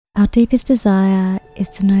Our deepest desire is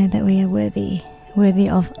to know that we are worthy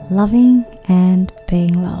of loving and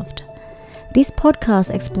being loved. This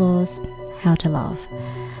podcast explores how to love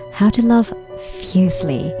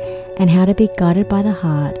fiercely, and how to be guided by the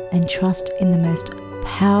heart and trust in the most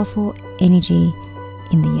powerful energy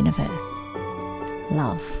in the universe,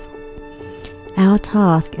 love. Our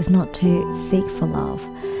task is not to seek for love,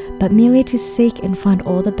 but merely to seek and find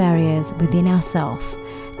all the barriers within ourselves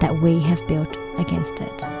that we have built against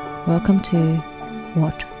it. Welcome to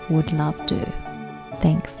What Would Love Do?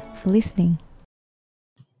 Thanks for listening.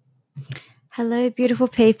 Hello, beautiful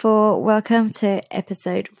people. Welcome to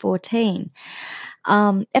episode 14.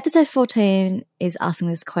 Episode 14 is asking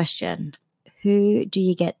this question: who do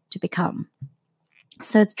you get to become?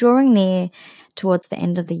 So it's drawing near towards the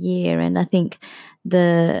end of the year, and I think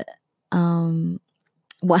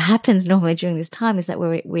what happens normally during this time is that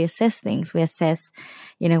we assess things. We assess,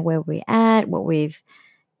 where we're at, what we've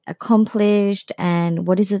accomplished, and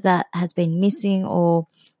what is it that has been missing, or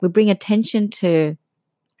we bring attention to,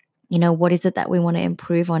 what is it that we want to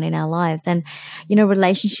improve on in our lives. And,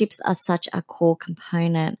 relationships are such a core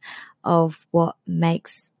component of what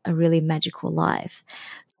makes a really magical life.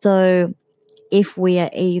 So if we are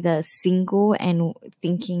either single and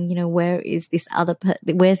thinking,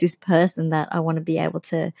 where's this person that I want to be able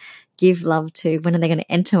to give love to? When are they going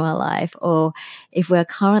to enter my life? Or if we're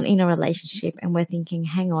currently in a relationship and we're thinking,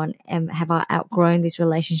 hang on, have I outgrown this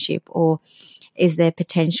relationship? Or is there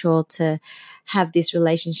potential to have this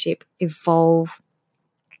relationship evolve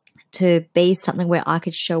to be something where I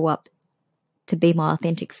could show up to be my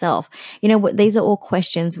authentic self? These are all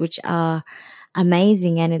questions which are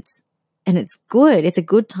amazing, and it's good. It's a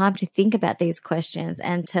good time to think about these questions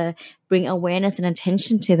and to bring awareness and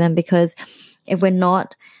attention to them, because if we're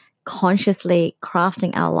not consciously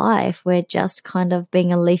crafting our life, we're just kind of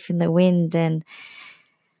being a leaf in the wind and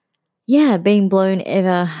being blown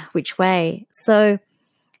ever which way. So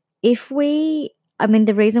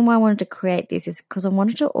the reason why I wanted to create this is because I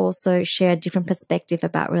wanted to also share a different perspective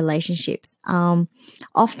about relationships.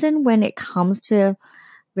 Often when it comes to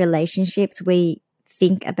relationships, we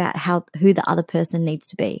think about who the other person needs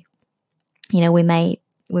to be. We may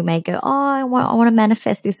go, I want to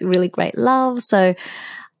manifest this really great love, so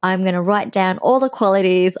I'm going to write down all the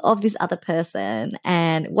qualities of this other person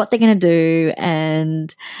and what they're going to do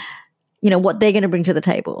and what they're going to bring to the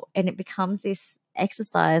table, and it becomes this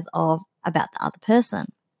exercise about the other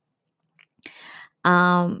person.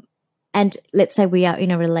 And let's say we are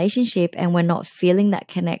in a relationship and we're not feeling that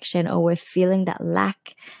connection, or we're feeling that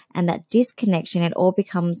lack and that disconnection. It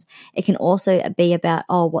can also be about,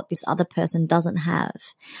 what this other person doesn't have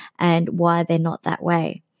and why they're not that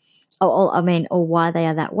way. Or why they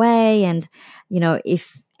are that way. And,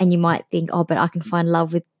 and you might think, but I can find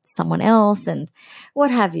love with someone else and what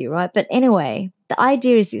have you, right? But anyway, the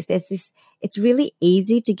idea is it's really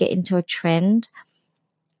easy to get into a trend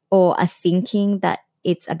or a thinking that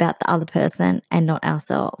it's about the other person and not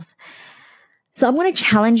ourselves. So I'm going to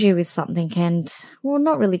challenge you with something, and,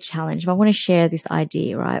 not really challenge, but I want to share this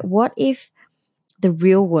idea, right? What if the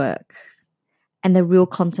real work and the real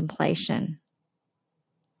contemplation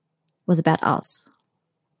was about us?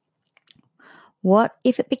 What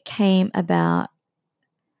if it became about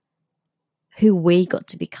who we got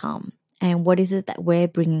to become, and what is it that we're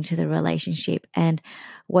bringing to the relationship, and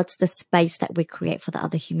what's the space that we create for the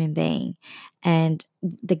other human being, and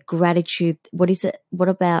the gratitude? What if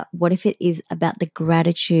it is about the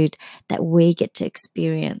gratitude that we get to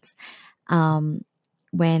experience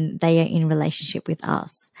when they are in relationship with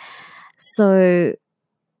us? So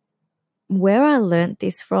where I learned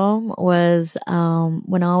this from was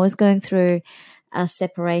when I was going through a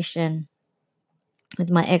separation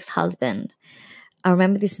with my ex-husband. I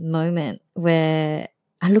remember this moment where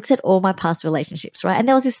I looked at all my past relationships, right? And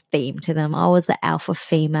there was this theme to them. I was the alpha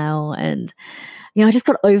female, and, I just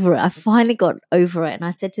got over it. I finally got over it. And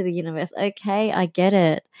I said to the universe, okay, I get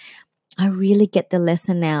it. I really get the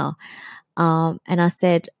lesson now. And I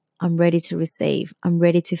said, I'm ready to receive. I'm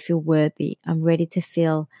ready to feel worthy. I'm ready to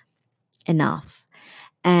feel enough.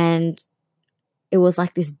 And it was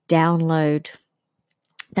like this download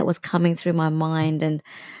that was coming through my mind. And,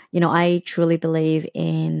 I truly believe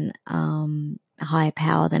in a higher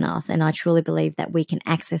power than us. And I truly believe that we can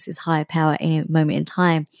access this higher power any moment in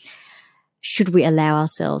time, should we allow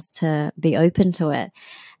ourselves to be open to it.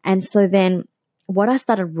 And so then what I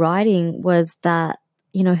started writing was that,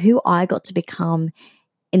 who I got to become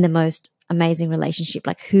in the most amazing relationship,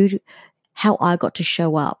 like how I got to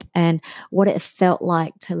show up and what it felt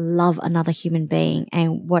like to love another human being,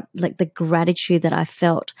 and what, like, the gratitude that I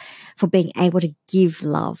felt for being able to give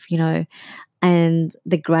love, and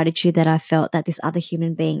the gratitude that I felt that this other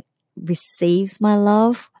human being receives my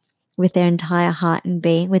love with their entire heart and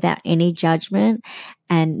being without any judgment.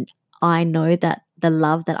 And I know that the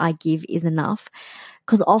love that I give is enough.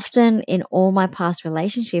 Because often in all my past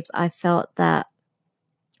relationships, I felt that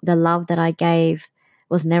the love that I gave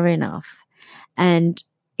was never enough. And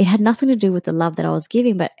it had nothing to do with the love that I was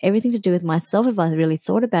giving, but everything to do with myself. If I really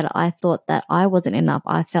thought about it, I thought that I wasn't enough.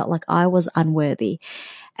 I felt like I was unworthy.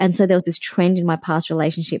 And so there was this trend in my past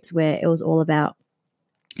relationships where it was all about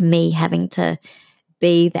me having to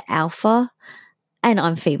be the alpha, and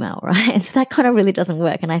I'm female, right? And so that kind of really doesn't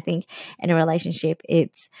work. And I think in a relationship,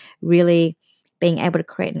 it's really being able to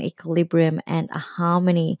create an equilibrium and a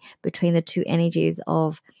harmony between the two energies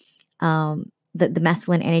of the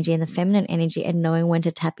masculine energy and the feminine energy, and knowing when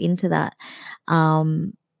to tap into that.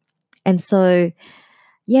 And so,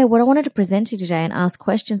 yeah, what I wanted to present to you today and ask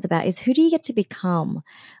questions about is, who do you get to become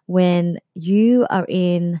when you are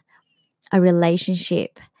in a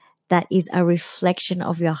relationship that is a reflection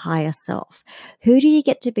of your higher self? Who do you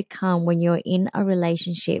get to become when you're in a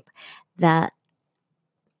relationship that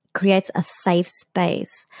creates a safe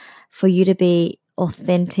space for you to be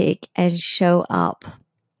authentic and show up?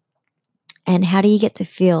 And how do you get to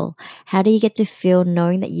feel? How do you get to feel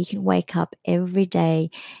knowing that you can wake up every day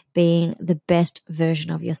being the best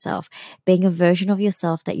version of yourself, being a version of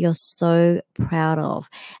yourself that you're so proud of,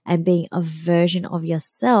 and being a version of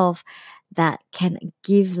yourself that can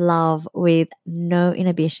give love with no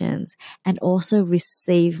inhibitions and also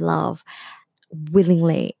receive love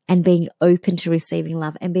willingly, and being open to receiving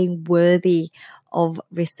love and being worthy of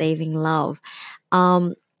receiving love.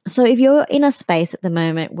 So if you're in a space at the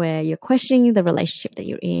moment where you're questioning the relationship that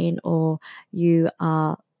you're in, or you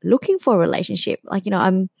are looking for a relationship, like,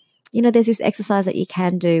 there's this exercise that you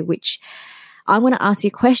can do, which I'm going to ask you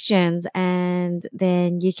questions, and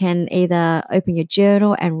then you can either open your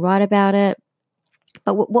journal and write about it.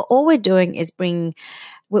 But what all we're doing is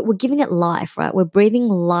we're giving it life, right? We're breathing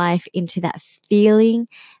life into that feeling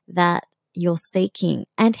that you're seeking.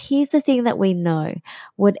 And here's the thing that we know: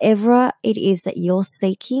 whatever it is that you're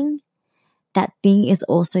seeking, that thing is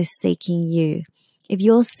also seeking you. If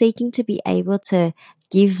you're seeking to be able to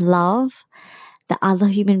give love, the other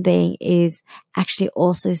human being is actually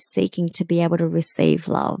also seeking to be able to receive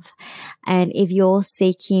love. And if you're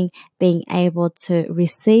seeking being able to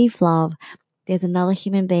receive love, there's another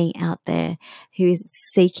human being out there who is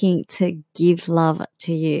seeking to give love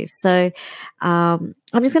to you. So I'm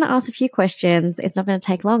just going to ask a few questions. It's not going to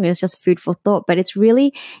take long. It's just food for thought, but it's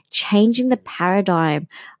really changing the paradigm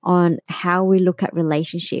on how we look at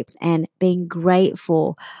relationships and being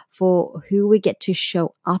grateful for who we get to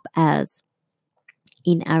show up as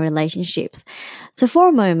in our relationships. So for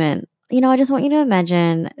a moment, I just want you to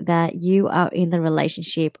imagine that you are in the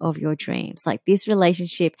relationship of your dreams. Like, this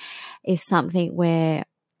relationship is something where,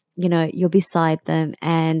 you're beside them,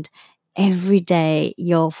 and every day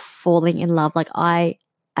you're falling in love. Like, I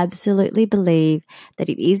absolutely believe that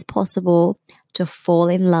it is possible to fall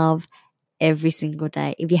in love every single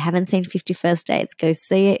day. If you haven't seen 50 First Dates, go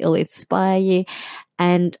see it. It'll inspire you.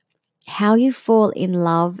 And how you fall in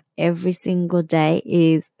love every single day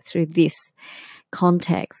is through this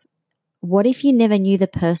context. What if you never knew the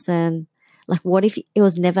person? Like, what if it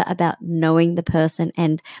was never about knowing the person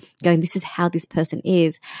and going, this is how this person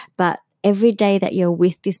is? But every day that you're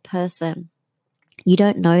with this person, you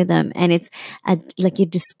don't know them, and it's like you're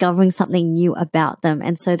discovering something new about them.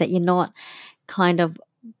 And so that you're not kind of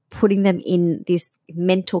putting them in this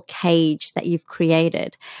mental cage that you've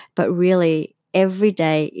created, but really every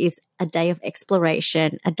day is a day of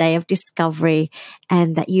exploration, a day of discovery,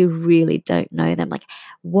 and that you really don't know them. Like,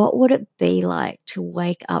 what would it be like to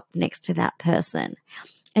wake up next to that person?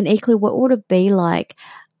 And equally, what would it be like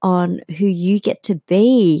on who you get to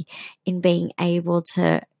be in being able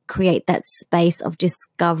to create that space of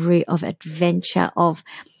discovery, of adventure, of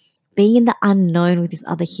being in the unknown with this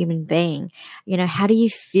other human being? How do you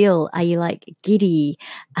feel? Are you like giddy?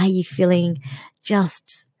 Are you feeling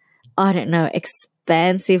just, I don't know,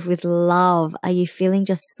 expansive with love? Are you feeling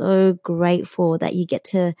just so grateful that you get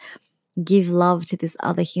to give love to this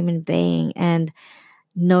other human being and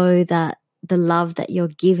know that the love that you're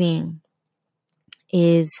giving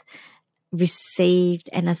is received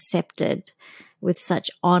and accepted with such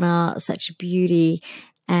honor, such beauty,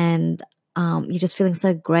 and you're just feeling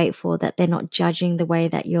so grateful that they're not judging the way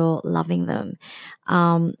that you're loving them?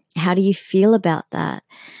 How do you feel about that?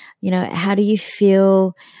 How do you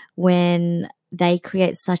feel when they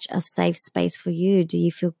create such a safe space for you? Do you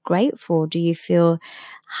feel grateful? Do you feel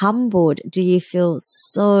humbled? Do you feel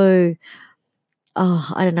so,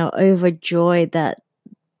 I don't know, overjoyed that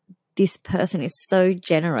this person is so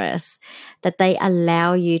generous that they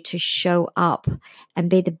allow you to show up and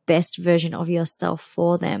be the best version of yourself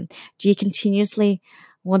for them? Do you continuously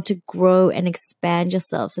want to grow and expand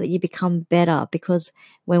yourself so that you become better? Because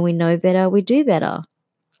when we know better, we do better.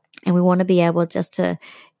 And we want to be able just to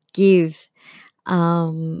give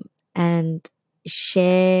and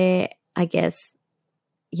share, I guess,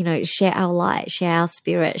 share our light, share our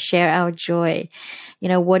spirit, share our joy.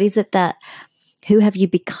 What is it who have you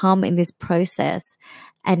become in this process,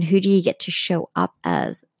 and who do you get to show up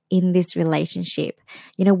as in this relationship?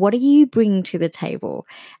 What are you bringing to the table?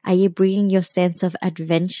 Are you bringing your sense of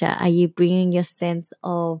adventure? Are you bringing your sense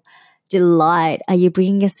of delight? Are you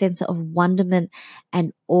bringing a sense of wonderment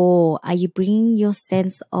and awe? Are you bringing your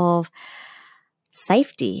sense of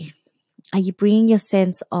safety? Are you bringing your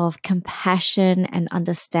sense of compassion and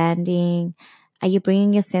understanding? Are you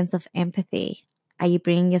bringing your sense of empathy? Are you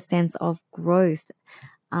bringing your sense of growth?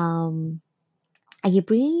 Are you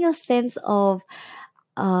bringing your sense of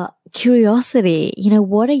curiosity?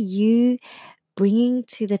 What are you bringing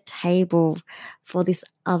to the table for this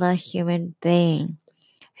other human being?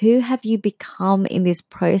 Who have you become in this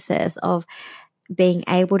process of being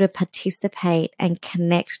able to participate and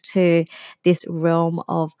connect to this realm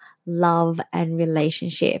of love and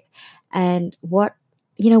relationship? And what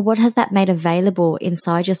has that made available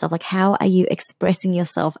inside yourself? Like, how are you expressing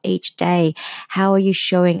yourself each day? How are you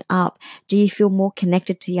showing up? Do you feel more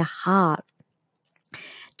connected to your heart?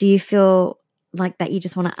 Do you feel like that you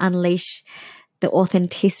just want to unleash the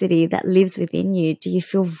authenticity that lives within you? Do you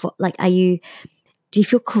feel do you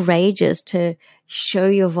feel courageous to show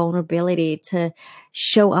your vulnerability, to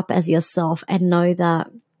show up as yourself and know that,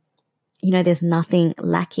 there's nothing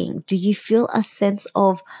lacking? Do you feel a sense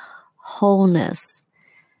of wholeness,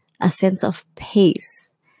 a sense of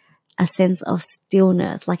peace, a sense of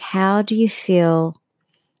stillness? Like, how do you feel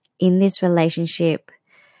in this relationship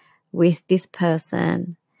with this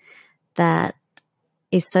person that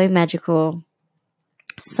is so magical,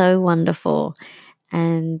 so wonderful?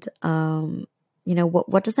 And,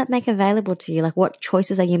 what does that make available to you? Like, what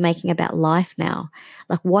choices are you making about life now?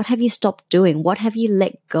 Like, what have you stopped doing? What have you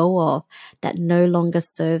let go of that no longer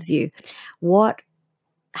serves you? What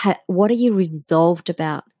are you resolved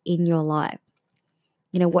about in your life?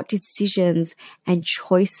 What decisions and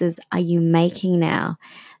choices are you making now?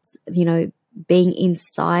 Being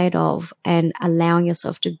inside of and allowing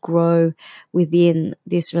yourself to grow within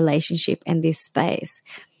this relationship and this space.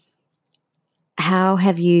 How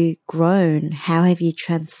have you grown? How have you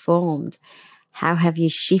transformed? How have you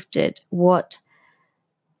shifted?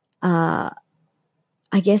 I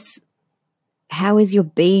guess, how is your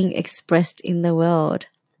being expressed in the world?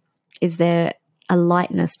 Is there a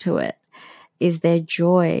lightness to it? Is there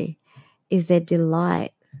joy? Is there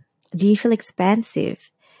delight? Do you feel expansive?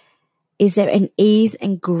 Is there an ease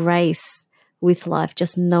and grace with life,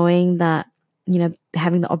 just knowing that,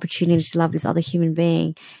 having the opportunity to love this other human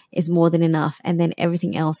being is more than enough, and then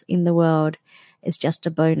everything else in the world is just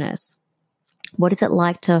a bonus? What is it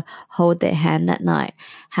like to hold their hand at night?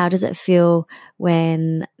 How does it feel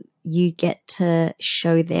when you get to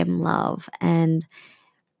show them love? And,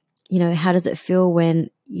 how does it feel when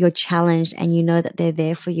you're challenged and you know that they're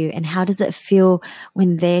there for you? And how does it feel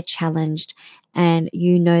when they're challenged and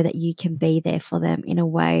you know that you can be there for them in a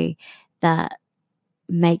way that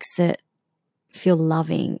makes it feel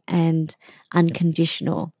loving and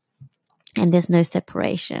unconditional, and there's no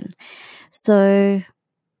separation? So,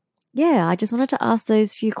 yeah, I just wanted to ask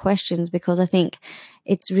those few questions because I think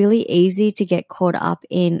it's really easy to get caught up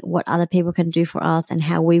in what other people can do for us and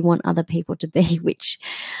how we want other people to be, which,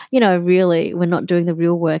 really we're not doing the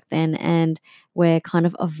real work then, and we're kind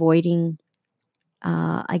of avoiding,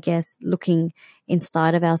 I guess, looking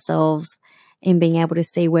inside of ourselves and being able to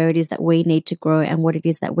see where it is that we need to grow and what it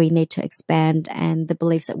is that we need to expand and the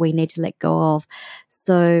beliefs that we need to let go of.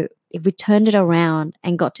 So if we turned it around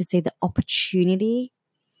and got to see the opportunity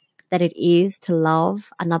that it is to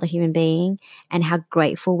love another human being and how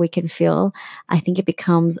grateful we can feel, I think it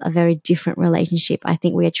becomes a very different relationship. I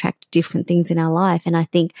think we attract different things in our life, and I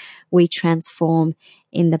think we transform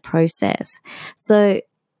in the process. So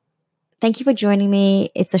thank you for joining me.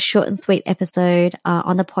 It's a short and sweet episode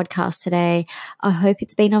on the podcast today. I hope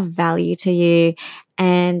it's been of value to you.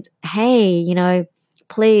 And hey,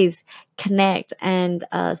 please connect and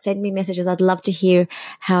send me messages. I'd love to hear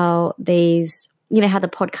how how the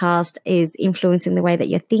podcast is influencing the way that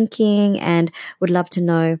you're thinking, and would love to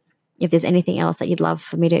know if there's anything else that you'd love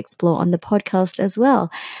for me to explore on the podcast as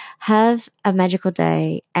well. Have a magical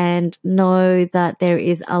day and know that there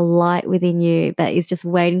is a light within you that is just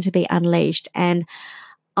waiting to be unleashed. And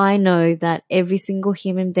I know that every single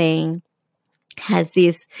human being has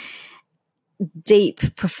this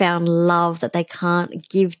deep, profound love that they can't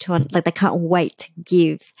give to, like they can't wait to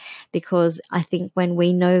give. Because I think when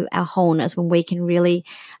we know our wholeness, when we can really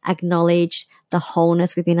acknowledge the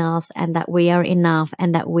wholeness within us and that we are enough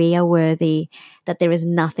and that we are worthy, that there is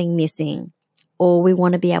nothing missing, all we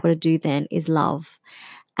want to be able to do then is love.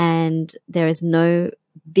 And there is no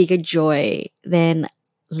bigger joy than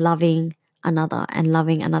loving another and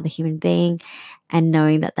loving another human being and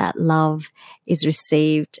knowing that that love is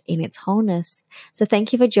received in its wholeness. So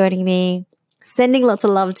thank you for joining me. Sending lots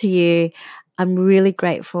of love to you. I'm really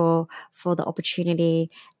grateful for the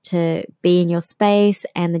opportunity to be in your space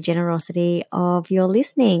and the generosity of your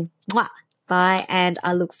listening. Mwah! Bye. And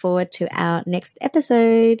I look forward to our next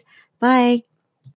episode. Bye.